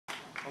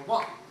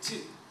1, 2,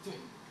 3.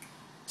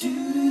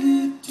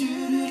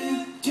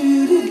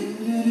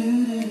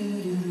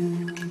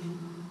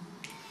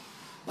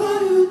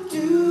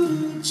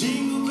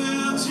 Jingle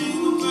bell,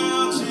 jingle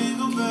bell,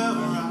 jingle bell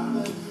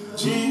rock.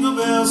 Jingle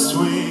bells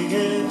swing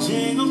and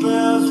jingle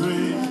bells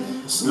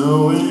ring.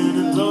 Snowing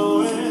and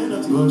blowing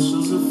up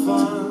bushels of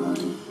fun.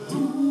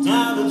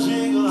 Now the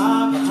jingle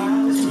hop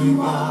has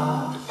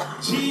begun.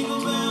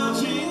 Jingle bell,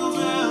 jingle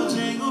bell,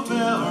 jingle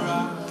bell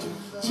rock.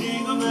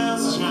 Jingle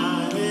bells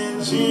chime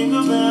in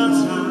jingle bell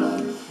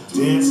time.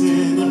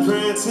 Dancing and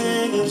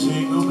prancing in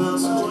Jingle Bell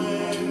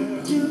Square.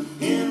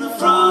 In the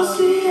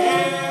frosty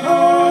air.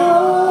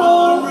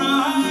 What a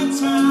bright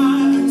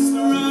time. It's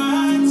the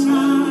right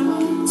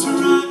time to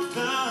rock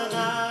the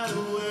night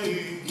away.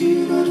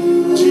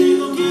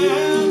 Jingle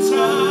bell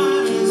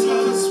time is a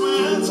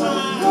swell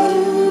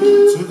time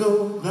to go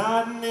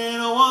gliding in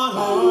a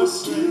one-horse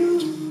sleigh.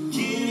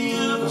 Giddy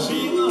up,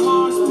 jingle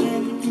horse,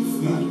 pick up your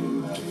feet.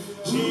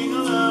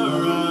 Jingle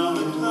around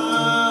the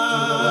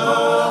clock.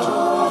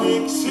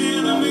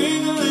 Mixing and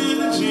mingling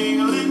and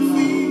jingling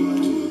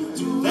feet.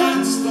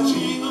 That's the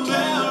Jingle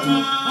Bell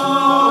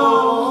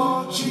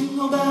Rock.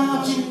 Jingle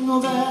bell, jingle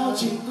bell,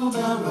 jingle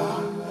bell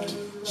rock.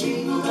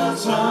 Jingle bell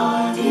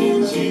time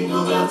in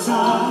Jingle Bell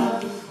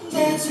time.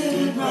 Dancing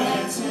and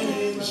prancing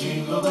in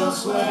Jingle Bell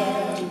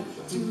Square.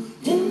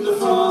 In the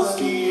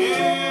frosty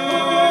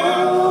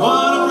air.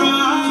 What a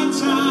bright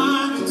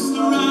time. It's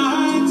the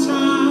right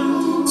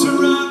time to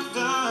rock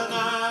the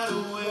night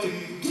away.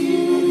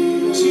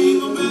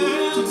 Jingle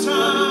bell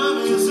time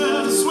is a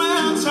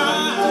swell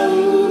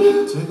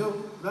time to go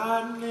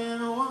riding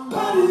in a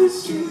one-horse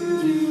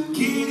sleigh.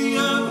 Giddy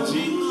up,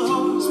 jingle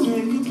horse,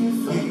 pick up your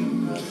feet.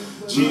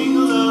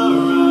 Jingle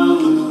around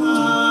the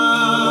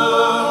clock.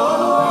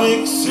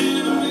 Mix it